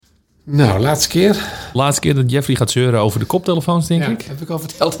Nou, laatste keer. Laatste keer dat Jeffrey gaat zeuren over de koptelefoons, denk ik. Heb ik al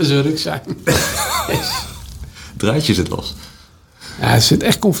verteld dat ze ruk zijn. Draadje zit los. Ja, het zit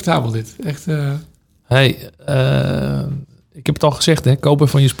echt comfortabel dit. Echt, Hey, ik heb het al gezegd, hè. Kopen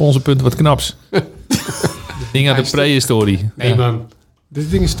van je sponsorpunten wat knaps. Ding uit de prehistorie. Nee man,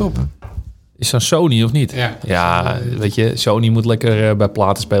 dit ding is stoppen. Is dat Sony of niet? Ja, weet je, Sony moet lekker bij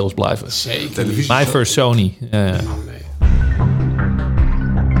platenspelers blijven. Zeker. Televisie. My first Sony. Nee.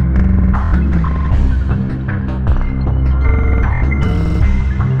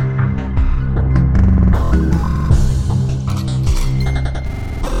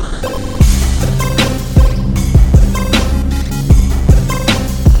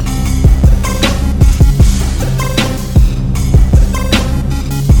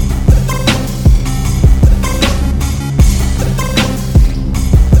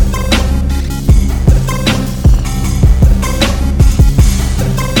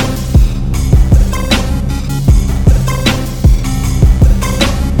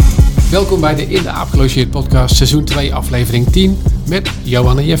 Welkom bij de In de Aap Gelogeerd podcast, seizoen 2, aflevering 10, met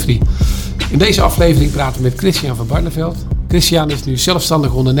Johan en Jeffrey. In deze aflevering praten we met Christian van Barneveld. Christian is nu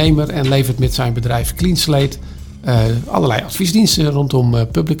zelfstandig ondernemer en levert met zijn bedrijf Clean Slate allerlei adviesdiensten rondom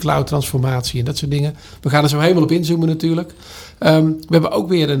public cloud, transformatie en dat soort dingen. We gaan er zo helemaal op inzoomen natuurlijk. We hebben ook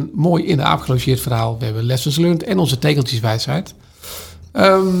weer een mooi In de Aap Gelogeerd verhaal. We hebben lessons learned en onze tegeltjeswijsheid.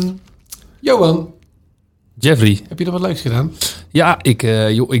 Johan. Jeffrey. Heb je nog wat leuks gedaan? Ja,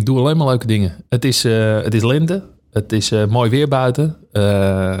 ik doe alleen maar leuke dingen. Het is lente. Het is mooi weer buiten.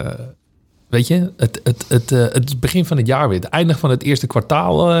 Weet je, het begin van het jaar weer. Het einde van het eerste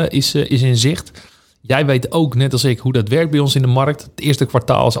kwartaal is in zicht. Jij weet ook, net als ik, hoe dat werkt bij ons in de markt. Het eerste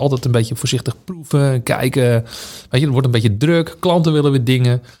kwartaal is altijd een beetje voorzichtig proeven, kijken. Weet je, het wordt een beetje druk. Klanten willen weer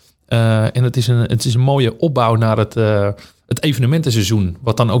dingen. En het is een mooie opbouw naar het evenementenseizoen.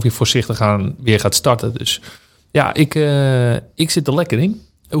 Wat dan ook weer voorzichtig weer gaat starten. Dus ja, ik zit er lekker in.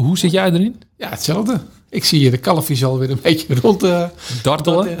 Hoe zit jij erin? Ja, hetzelfde. Ik zie hier de kalfjes alweer een beetje rond...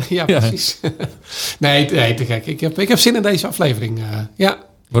 dartelen? Ja, precies. Ja. nee, te gek. Ik heb zin in deze aflevering. Ja.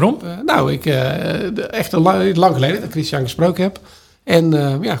 Waarom? Echt lang geleden dat ik Christian gesproken heb. En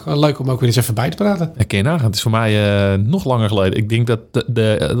gewoon leuk om ook weer eens even bij te praten. Kun je nagaan. Het is voor mij nog langer geleden. Ik denk dat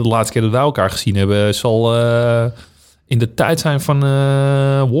de laatste keer dat wij elkaar gezien hebben... zal in de tijd zijn van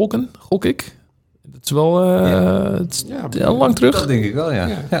Walken, gok ik. Dat is wel heel lang terug. Dat denk ik wel,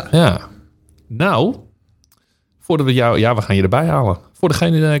 ja. Nou, voordat we we gaan je erbij halen. Voor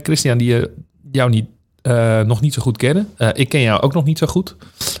degene, Christian, die jou nog niet zo goed kennen. Ik ken jou ook nog niet zo goed.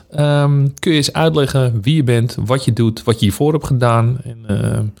 Kun je eens uitleggen wie je bent, wat je doet, wat je hiervoor hebt gedaan. En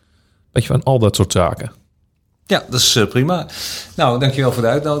weet je, van al dat soort zaken. Ja, dat is prima. Nou, dankjewel voor de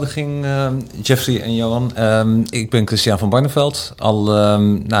uitnodiging, Jeffrey en Johan. Ik ben Christian van Barneveld. Al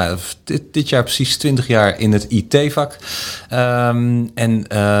dit jaar precies 20 jaar in het IT-vak.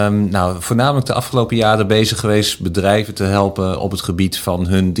 Voornamelijk de afgelopen jaren bezig geweest bedrijven te helpen op het gebied van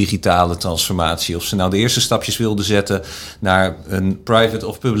hun digitale transformatie. Of ze nou de eerste stapjes wilden zetten naar een private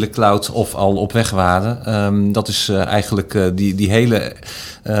of public cloud of al op weg waren. Dat is eigenlijk die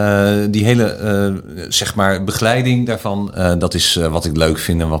hele zeg maar begeleiding daarvan, dat is wat ik leuk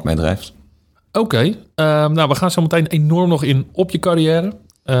vind en wat mij drijft. Oké. We gaan zo meteen enorm nog in op je carrière.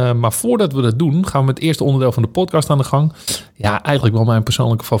 Maar voordat we dat doen, gaan we met het eerste onderdeel van de podcast aan de gang. Ja, eigenlijk wel mijn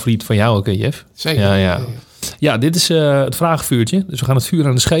persoonlijke favoriet van jou ook, hè, Jeff? Zeker. Ja, dit is het vragenvuurtje. Dus we gaan het vuur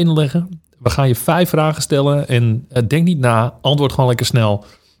aan de schenen leggen. We gaan je 5 vragen stellen en denk niet na. Antwoord gewoon lekker snel.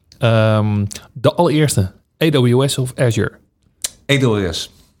 De allereerste, AWS of Azure?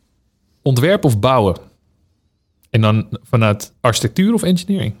 AWS. Ontwerpen of bouwen? En dan vanuit architectuur of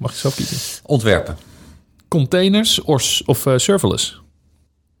engineering? Mag je zelf kiezen. Ontwerpen. Containers of serverless?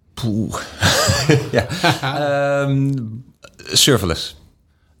 Poeh. Serverless.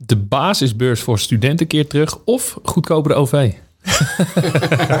 De basisbeurs voor studenten keert terug of goedkopere OV?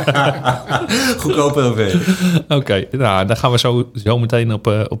 Goedkope OV. Oké, nou, daar gaan we zo meteen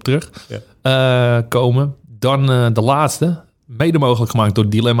op terug komen. Dan de laatste, mede mogelijk gemaakt door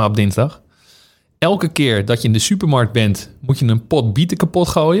Dilemma op dinsdag. Elke keer dat je in de supermarkt bent, moet je een pot bieten kapot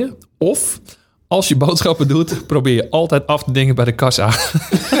gooien. Of als je boodschappen doet, probeer je altijd af te dingen bij de kassa.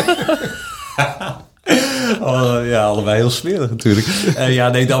 Allebei heel smerig natuurlijk.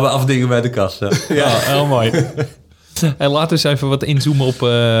 Dan afdingen bij de kassa. Ja, heel mooi. En laten we eens even wat inzoomen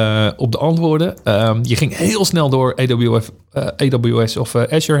op de antwoorden. Je ging heel snel door AWS of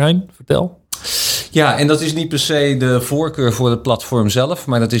Azure heen. Vertel. Ja, en dat is niet per se de voorkeur voor het platform zelf,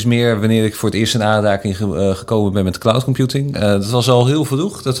 maar dat is meer wanneer ik voor het eerst in aanraking gekomen ben met cloud computing. Dat was al heel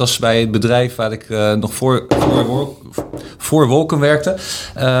vroeg. Dat was bij het bedrijf waar ik nog voor Wolken werkte.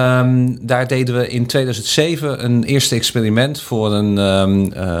 Daar deden we in 2007 een eerste experiment voor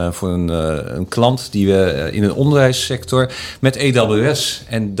een klant die we in de onderwijssector met AWS.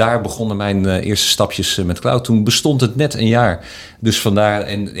 En daar begonnen mijn eerste stapjes met cloud. Toen bestond het net een jaar. Dus vandaar,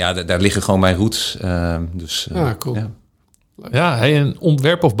 en ja, daar liggen gewoon mijn roots. Cool. Ja, een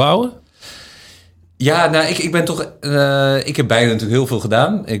ontwerpen of bouwen? Ja, nou, ik ben toch... ik heb beide natuurlijk heel veel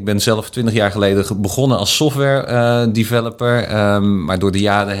gedaan. Ik ben zelf 20 jaar geleden begonnen als software developer. Maar door de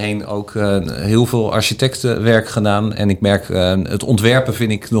jaren heen ook heel veel architectenwerk gedaan. En ik merk, het ontwerpen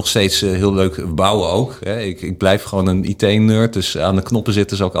vind ik nog steeds heel leuk. Bouwen ook. Hè. Ik blijf gewoon een IT-nerd. Dus aan de knoppen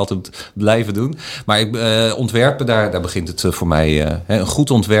zitten zou ik altijd blijven doen. Maar ontwerpen, daar begint het voor mij. Een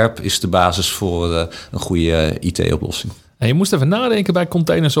goed ontwerp is de basis voor een goede IT-oplossing. En je moest even nadenken bij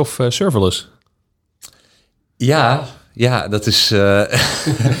containers of serverless. Ja, dat is...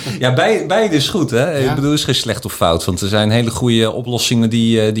 ja, beide is goed, hè? Ja. Ik bedoel, het is geen slecht of fout. Want er zijn hele goede oplossingen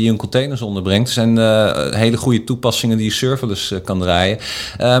die je in containers onderbrengt. Er zijn hele goede toepassingen die je serverless kan draaien.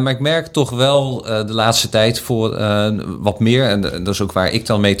 Maar ik merk toch wel de laatste tijd voor wat meer... en dat is ook waar ik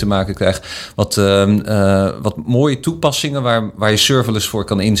dan mee te maken krijg... wat mooie toepassingen waar je serverless voor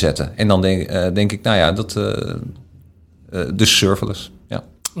kan inzetten. En dan denk ik, nou ja, dus serverless, ja.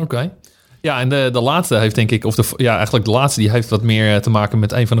 Oké. Ja, en de laatste heeft denk ik... eigenlijk de laatste die heeft wat meer te maken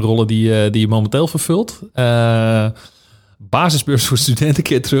met een van de rollen die je momenteel vervult. Basisbeurs voor studenten een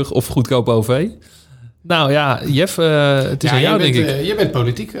keer terug of goedkoop OV. Nou ja, Jeff, het is aan jou denk ik. Je bent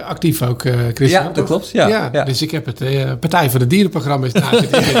politiek actief ook, Christian. Ja, dat klopt. Ja. Dus ik heb het Partij voor de Dierenprogramma's naast.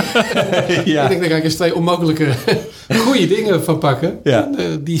 Ja. Ik denk, daar ga ik eens 2 onmogelijke goede dingen van pakken. Ja.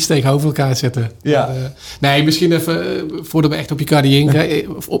 En die tegenover elkaar zetten. Ja. Nee, misschien even voordat we echt op je carrière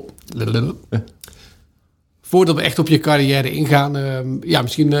voordat we echt op je carrière ingaan.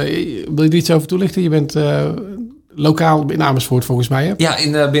 Misschien wil je er iets over toelichten. Je bent... lokaal in Amersfoort volgens mij, hè?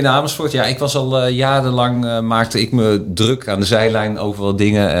 Ja, binnen Amersfoort. Ja, ik was al jarenlang... maakte ik me druk aan de zijlijn over wat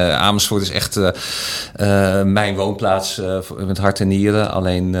dingen. Amersfoort is echt mijn woonplaats met hart en nieren.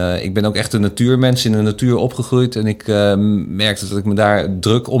 Alleen, ik ben ook echt een natuurmens, in de natuur opgegroeid. En ik merkte dat ik me daar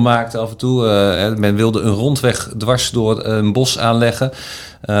druk om maakte af en toe. Men wilde een rondweg dwars door een bos aanleggen.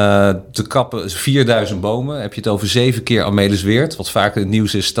 Te kappen 4000 bomen. Heb je het over 7 keer Amelisweerd. Wat vaker het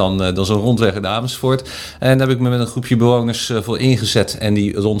nieuws is dan zo'n rondweg in Amersfoort. En daar heb ik me met een groepje bewoners voor ingezet. En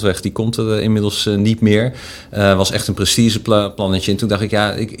die rondweg die komt er inmiddels niet meer. Was echt een prestigeplannetje. En toen dacht ik,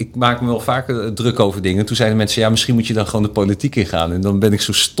 ik maak me wel vaker druk over dingen. Toen zeiden mensen, misschien moet je dan gewoon de politiek ingaan. En dan ben ik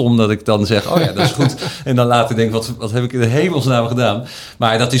zo stom dat ik dan zeg, dat is goed. En dan later denk ik, wat heb ik in de hemelsnaam gedaan?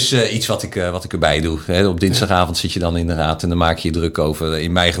 Maar dat is iets wat ik erbij doe. Hè. Op dinsdagavond zit je dan in de raad en dan maak je je druk over... in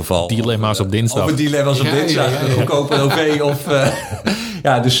mijn geval. Dilemma's op dinsdag. Of dilemma's op dinsdag. Goedkope OV of...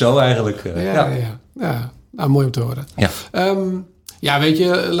 dus zo eigenlijk. Nou, mooi om te horen. Ja. Weet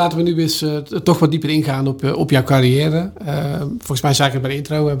je, laten we nu eens toch wat dieper ingaan op jouw carrière. Volgens mij zei ik het bij de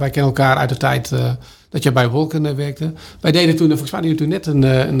intro. Wij kennen elkaar uit de tijd dat je bij Wolken werkte. Wij deden toen, volgens mij toen net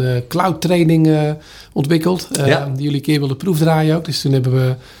een cloud training ontwikkeld. Die jullie een keer wilden proefdraaien ook. Dus toen hebben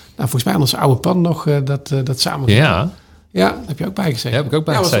we, volgens mij aan onze oude pan nog dat samen gedaan. Ja, daar heb je ook bij gezeten. Ja, heb ik ook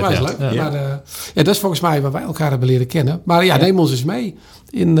bij gezeten. Dat was leuk. Maar, dat is volgens mij waar wij elkaar hebben leren kennen. Maar neem ons eens mee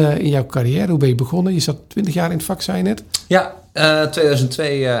in jouw carrière. Hoe ben je begonnen? Je zat 20 jaar in het vak, zei je net? Ja,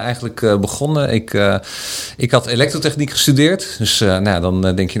 2002 eigenlijk begonnen. Ik had elektrotechniek gestudeerd. Dus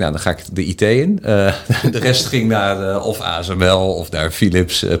dan denk je, dan ga ik de IT in. De rest ging naar of ASML of naar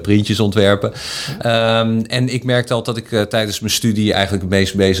Philips printjes ontwerpen. En ik merkte al dat ik tijdens mijn studie eigenlijk het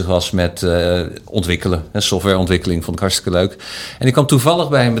meest bezig was met ontwikkelen. Softwareontwikkeling vond ik hartstikke leuk. En ik kwam toevallig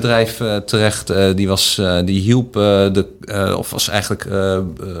bij een bedrijf terecht. Die hielp was eigenlijk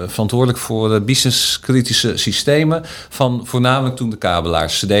verantwoordelijk voor de businesskritische systemen van voornamelijk toen de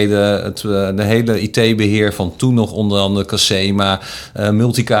kabelaars. Ze deden de hele IT-beheer van toen nog onder andere Casema,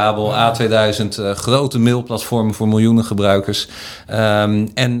 Multicabel, A2000, grote mailplatformen voor miljoenen gebruikers.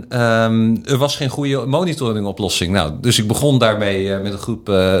 Er was geen goede monitoringoplossing. Nou, dus ik begon daarmee met een groep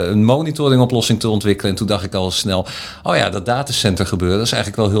een monitoringoplossing te ontwikkelen. En toen dacht ik al snel, dat datacenter gebeuren, dat is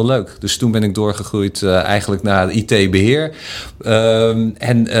eigenlijk wel heel leuk. Dus toen ben ik doorgegroeid eigenlijk naar IT-beheer.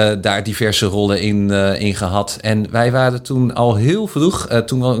 En daar diverse rollen in gehad. En wij waren toen toen al heel vroeg,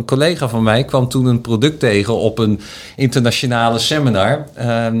 toen een collega van mij kwam toen een product tegen op een internationale seminar.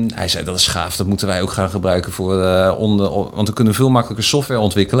 Hij zei, dat is gaaf, dat moeten wij ook gaan gebruiken want we kunnen veel makkelijker software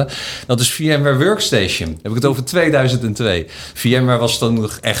ontwikkelen. Dat is VMware Workstation. Dan heb ik het over 2002. VMware was dan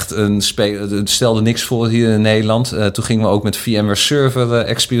nog echt het stelde niks voor hier in Nederland. Toen gingen we ook met VMware Server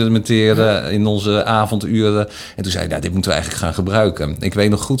experimenteren in onze avonduren. En toen zei hij, dit moeten we eigenlijk gaan gebruiken. Ik weet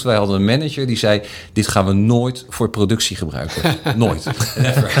nog goed, wij hadden een manager die zei, dit gaan we nooit voor productie gebruiken. Nooit.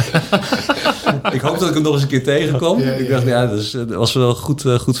 Never. Ik hoop dat ik hem nog eens een keer tegenkwam. Ik dacht, dat was wel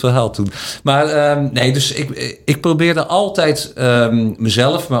een goed verhaal toen. Maar dus ik probeerde altijd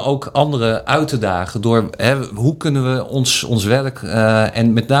mezelf, maar ook anderen uit te dagen door hoe kunnen we ons werk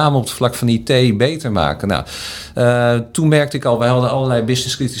en met name op het vlak van IT beter maken. Nou, toen merkte ik al, wij hadden allerlei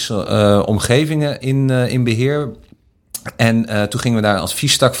businesskritische omgevingen in beheer. En toen gingen we daar een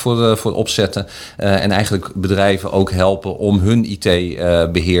adviestak voor opzetten. En eigenlijk bedrijven ook helpen om hun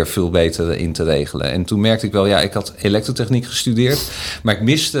IT-beheer veel beter in te regelen. En toen merkte ik wel, ik had elektrotechniek gestudeerd. Maar ik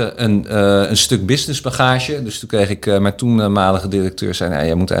miste een stuk businessbagage. Dus toen kreeg ik mijn toenmalige directeur zei,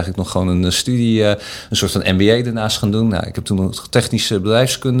 jij moet eigenlijk nog gewoon een studie, een soort van MBA ernaast gaan doen. Nou, ik heb toen een technische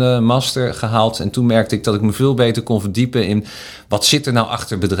bedrijfskunde master gehaald. En toen merkte ik dat ik me veel beter kon verdiepen in wat zit er nou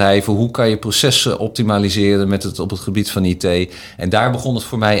achter bedrijven? Hoe kan je processen optimaliseren op het gebied van IT? En daar begon het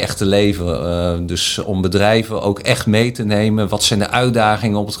voor mij echt te leven. Dus om bedrijven ook echt mee te nemen. Wat zijn de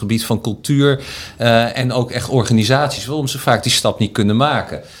uitdagingen op het gebied van cultuur? En ook echt organisaties. Waarom ze vaak die stap niet kunnen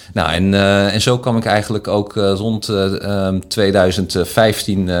maken. Nou, en zo kwam ik eigenlijk ook rond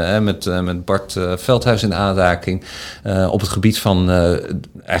 2015 met Bart Veldhuis in aanraking. Op het gebied van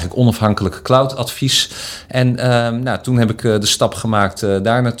eigenlijk onafhankelijke cloud-advies. En toen heb ik de stap gemaakt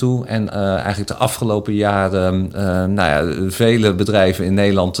daar naartoe. En eigenlijk de afgelopen jaren vele bedrijven in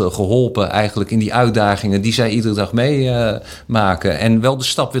Nederland geholpen. Eigenlijk in die uitdagingen die zij iedere dag meemaken. En wel de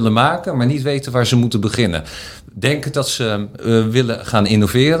stap willen maken, maar niet weten waar ze moeten beginnen. Denken dat ze willen gaan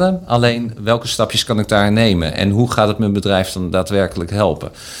innoveren. Alleen welke stapjes kan ik daar nemen? En hoe gaat het mijn bedrijf dan daadwerkelijk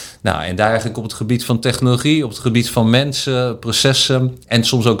helpen? Nou, en daar eigenlijk op het gebied van technologie, op het gebied van mensen, processen en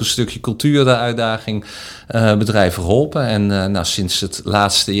soms ook een stukje cultuuruitdaging bedrijven geholpen. En sinds het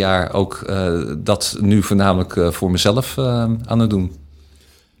laatste jaar ook dat nu voornamelijk voor mezelf aan het doen.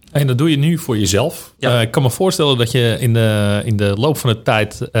 En dat doe je nu voor jezelf. Ja. Ik kan me voorstellen dat je in de loop van de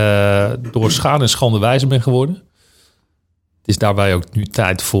tijd door schade en schande wijzer bent geworden. Het is daarbij ook nu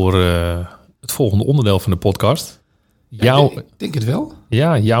tijd voor het volgende onderdeel van de podcast. Ik denk het wel.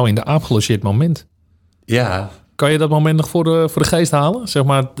 Ja, jou in de aap gelogeerd moment. Ja. Kan je dat moment nog voor de geest halen? Zeg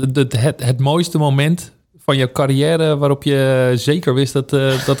maar het mooiste moment van jouw carrière waarop je zeker wist dat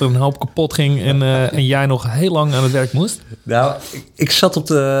er een hoop kapot ging en jij nog heel lang aan het werk moest? Nou,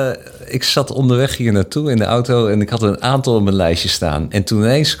 ik zat onderweg hier naartoe in de auto en ik had een aantal op mijn lijstje staan. En toen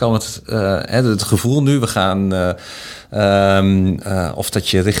ineens kwam het gevoel nu, we gaan of dat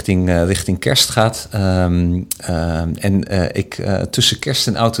je richting kerst gaat. Tussen kerst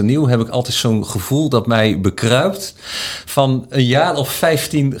en oud en nieuw heb ik altijd zo'n gevoel dat mij bekruipt van een jaar of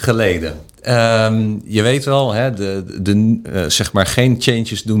 15 geleden. Je weet wel, zeg maar geen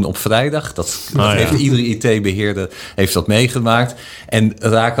changes doen op vrijdag. Dat heeft iedere IT-beheerder heeft dat meegemaakt. En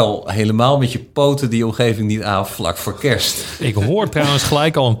raak al helemaal met je poten die omgeving niet aan vlak voor kerst. Ik hoor trouwens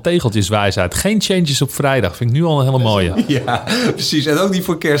gelijk al een tegeltjeswijsheid. Geen changes op vrijdag. Vind ik nu al een hele mooie. Ja, precies. En ook niet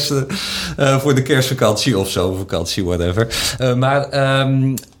voor kerst, voor de kerstvakantie of zo, vakantie, whatever.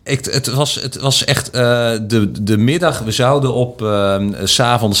 Het was echt de middag. We zouden op 's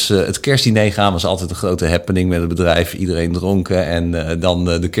avonds het kerstdiner gaan. Was altijd een grote happening met het bedrijf. Iedereen dronken en dan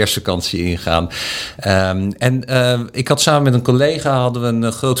de kerstvakantie ingaan. Ik had samen met een collega hadden we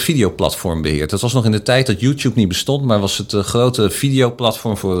een groot videoplatform beheerd. Dat was nog in de tijd dat YouTube niet bestond, maar was het grote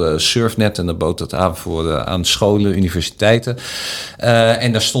videoplatform voor Surfnet en dat bood het aan aan scholen, universiteiten.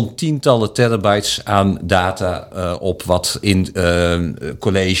 En daar stond tientallen terabytes aan data op wat in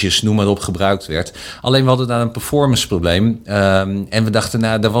colleges, noem maar op, gebruikt werd. Alleen we hadden daar een performance probleem. En we dachten,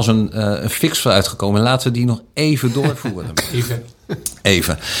 daar was een fix voor uitgekomen. Laten we die nog even doorvoeren.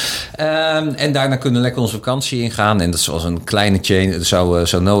 Even. En daarna kunnen we lekker onze vakantie ingaan. En dat was een kleine chain. Het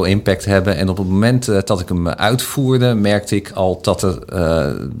zou no impact hebben. En op het moment dat ik hem uitvoerde, merkte ik al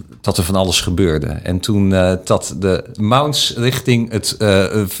dat er van alles gebeurde. En toen dat de mounts richting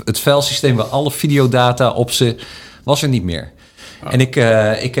het filesysteem waar alle videodata op zit, was er niet meer. En ik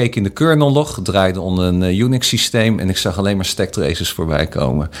keek in de kernel-log, draaide onder een Unix-systeem en ik zag alleen maar stack traces voorbij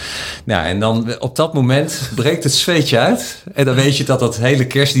komen. Nou, en dan op dat moment breekt het zweetje uit. En dan weet je dat hele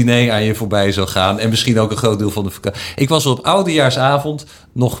kerstdiner aan je voorbij zal gaan. En misschien ook een groot deel van de vakantie. Ik was op oudejaarsavond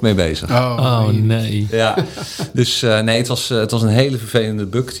nog mee bezig. Oh nee. Ja, dus nee, het was een hele vervelende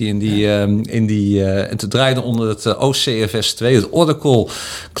bug die het draaide onder het OCFS 2, het Oracle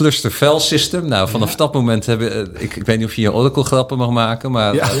Cluster File System. Nou, vanaf dat moment ik weet niet of je hier Oracle grappen mag maken,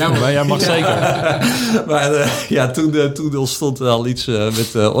 maar maar jij mag zeker. Maar toen ontstond er al iets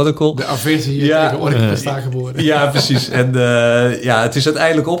met Oracle. De aversie hier tegen Oracle is daar geboren. Ja, precies. En het is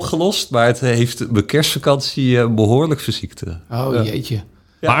uiteindelijk opgelost, maar het heeft mijn kerstvakantie behoorlijk verziekt. Oh, jeetje.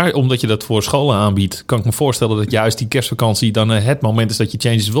 Ja. Maar omdat je dat voor scholen aanbiedt, kan ik me voorstellen dat juist die kerstvakantie dan het moment is dat je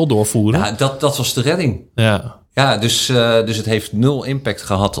changes wil doorvoeren. Ja, dat was de redding. Ja, dus het heeft 0 impact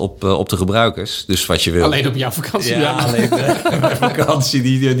gehad op de gebruikers. Dus wat je wil. Alleen op jouw vakantie. Ja, alleen mijn vakantie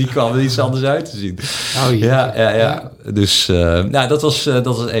die kwam er iets anders uit te zien. Oh, ja. Dus dat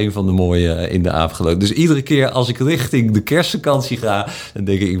was een van de mooie in de afgelopen. Dus iedere keer als ik richting de kerstvakantie ga, dan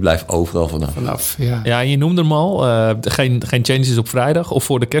denk ik blijf overal vanaf. Ja, en je noemde hem al. Geen changes op vrijdag of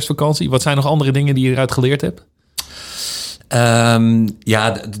voor de kerstvakantie. Wat zijn nog andere dingen die je eruit geleerd hebt?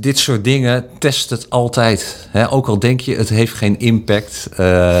 Dit soort dingen, test het altijd. Ook al denk je, het heeft geen impact.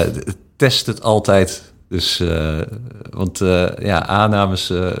 Test het altijd. Dus,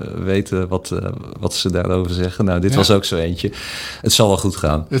 aannames weten wat ze daarover zeggen. Nou, dit was ook zo eentje. Het zal wel goed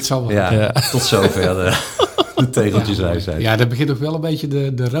gaan. Het zal wel. Ja. Tot zover de tegeltjes wijsheid. Ja, dat begint ook wel een beetje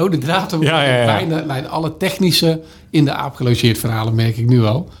de rode draad te worden. Bijna alle technische in de Gelogeerd verhalen merk ik nu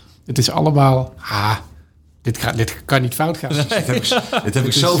al. Het is allemaal... Dit kan niet fout gaan. Dit heb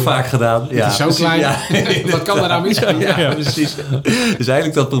ik zo vaak gedaan. Het is zo klein. Ja. Wat kan er nou misgaan? Ja, precies. Dus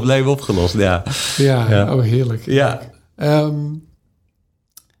eigenlijk dat probleem opgelost. Ja, oh heerlijk. Ja.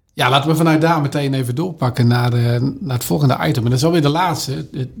 Laten we vanuit daar meteen even doorpakken naar het volgende item. En dat is alweer de laatste,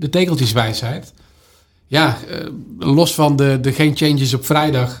 de tegeltjeswijsheid. Ja, los van de geen changes op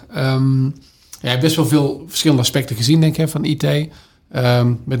vrijdag. Je hebt best wel veel verschillende aspecten gezien, denk ik, van IT.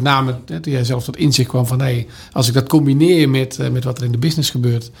 Met name toen jij zelf tot inzicht kwam van... als ik dat combineer met wat er in de business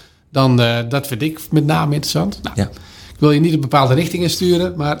gebeurt... dan dat vind ik met name interessant. Nou, ik wil je niet een bepaalde richting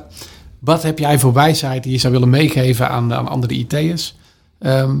insturen... maar wat heb jij voor wijsheid die je zou willen meegeven aan andere IT'ers?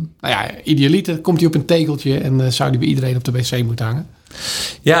 Idealiter komt hij op een tegeltje... en zou die bij iedereen op de wc moeten hangen?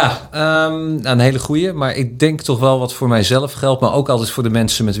 Ja, een hele goeie. Maar ik denk toch wel wat voor mijzelf geldt... maar ook altijd voor de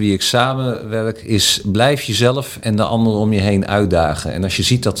mensen met wie ik samenwerk... is blijf jezelf en de anderen om je heen uitdagen. En als je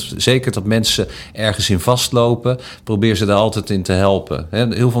ziet dat mensen ergens in vastlopen... probeer ze daar altijd in te helpen.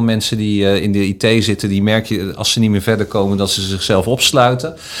 Heel veel mensen die in de IT zitten... die merk je als ze niet meer verder komen... dat ze zichzelf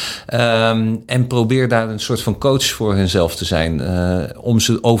opsluiten. En probeer daar een soort van coach voor henzelf te zijn... om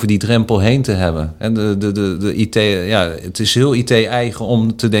ze over die drempel heen te hebben. En de IT, het is heel IT-eigen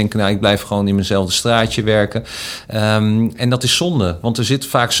om te denken... ik blijf gewoon in mijnzelfde straatje werken. En dat is zonde, want er zit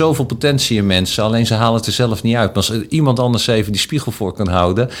vaak zoveel potentie in mensen... alleen ze halen het er zelf niet uit. Maar als er iemand anders even die spiegel voor kan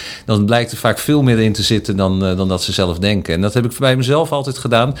houden... dan blijkt er vaak veel meer in te zitten dan dat ze zelf denken. En dat heb ik bij mezelf altijd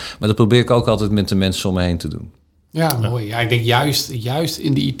gedaan... maar dat probeer ik ook altijd met de mensen om me heen te doen. Ja, mooi. Ja, ik denk juist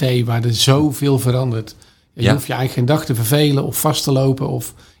in de IT waar er zoveel verandert... Je hoeft je eigenlijk geen dag te vervelen of vast te lopen...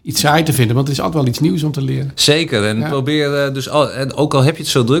 of iets saai te vinden, want er is altijd wel iets nieuws om te leren. Zeker, en probeer en ook al heb je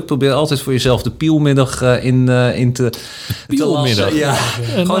het zo druk, probeer altijd voor jezelf de pielmiddag in te pielmiddag. Ja.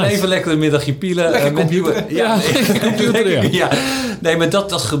 Gewoon even lekker een middagje pielen. Computer. Computer. Ja. Nee, maar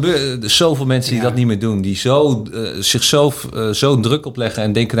dat gebeurt. Zoveel mensen die dat niet meer doen, die zich zo druk opleggen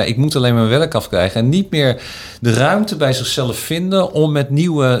en denken, ik moet alleen mijn werk afkrijgen en niet meer de ruimte bij zichzelf vinden om met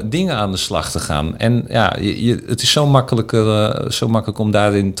nieuwe dingen aan de slag te gaan. En het is zo makkelijk om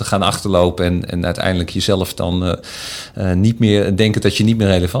daarin te gaan achterlopen en uiteindelijk jezelf dan niet meer denken dat je niet meer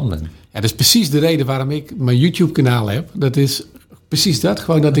relevant bent. Ja, dat is precies de reden waarom ik mijn YouTube-kanaal heb. Dat is precies dat.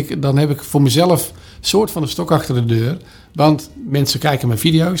 Gewoon dan heb ik voor mezelf een soort van een stok achter de deur. Want mensen kijken mijn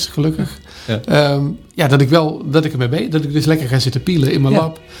video's, gelukkig. Ja. Dat ik ermee ben. Dat ik dus lekker ga zitten pielen in mijn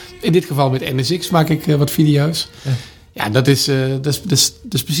lab. In dit geval met NSX maak ik wat video's. Ja, dat is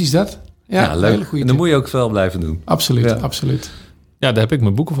precies dat. Ja, leuk. En dan moet je ook veel blijven doen. Absoluut, absoluut. Ja, daar heb ik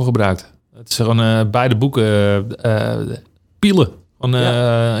mijn boeken voor gebruikt. Het is gewoon beide boeken pielen.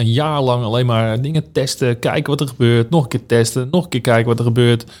 Een jaar lang alleen maar dingen testen, kijken wat er gebeurt. Nog een keer testen, nog een keer kijken wat er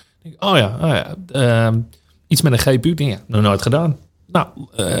gebeurt. Iets met een GPU. Nog nooit gedaan. Nou,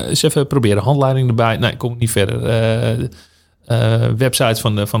 eens even proberen. Handleiding erbij. Nee, kom ik niet verder. Websites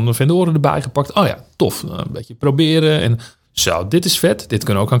van de vendoren erbij gepakt. Tof. Een beetje proberen. En zo, dit is vet. Dit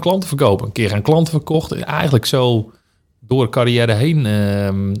kunnen we ook aan klanten verkopen. Een keer aan klanten verkocht. Eigenlijk zo door carrière heen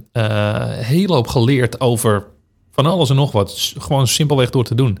heel hoop geleerd over van alles en nog wat. Gewoon simpelweg door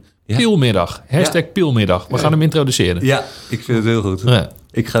te doen. Ja. Pielmiddag. #pielmiddag. We gaan hem introduceren. Ja, ik vind het heel goed. Ja.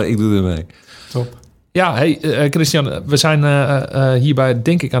 Ik doe er mee. Top. Ja, hey Christian, we zijn hierbij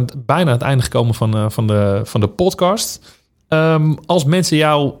denk ik bijna het einde gekomen van de podcast. Als mensen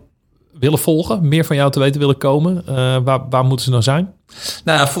jou willen volgen, meer van jou te weten willen komen, waar moeten ze nou zijn?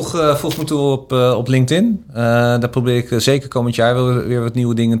 Nou, voeg me toe op LinkedIn. Daar probeer ik zeker komend jaar weer wat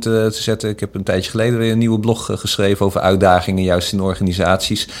nieuwe dingen te zetten. Ik heb een tijdje geleden weer een nieuwe blog geschreven over uitdagingen, juist in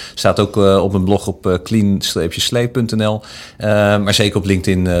organisaties. Staat ook op een blog op clean-slate.nl. Maar zeker op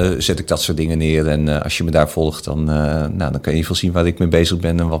LinkedIn zet ik dat soort dingen neer. En als je me daar volgt, dan kan je in ieder geval zien waar ik mee bezig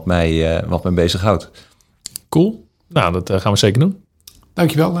ben en wat mij bezighoudt. Cool. Nou, dat gaan we zeker doen.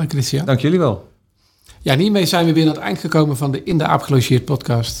 Dankjewel, Christian. Dank jullie wel. Ja, en hiermee zijn we weer aan het eind gekomen van de In de Aap Gelogeerd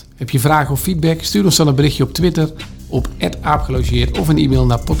podcast. Heb je vragen of feedback? Stuur ons dan een berichtje op Twitter op @aapgelogeerd of een e-mail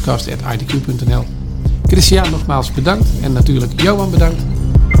naar podcast@idq.nl. Christian, nogmaals bedankt. En natuurlijk Johan bedankt.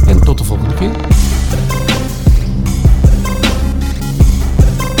 En tot de volgende keer.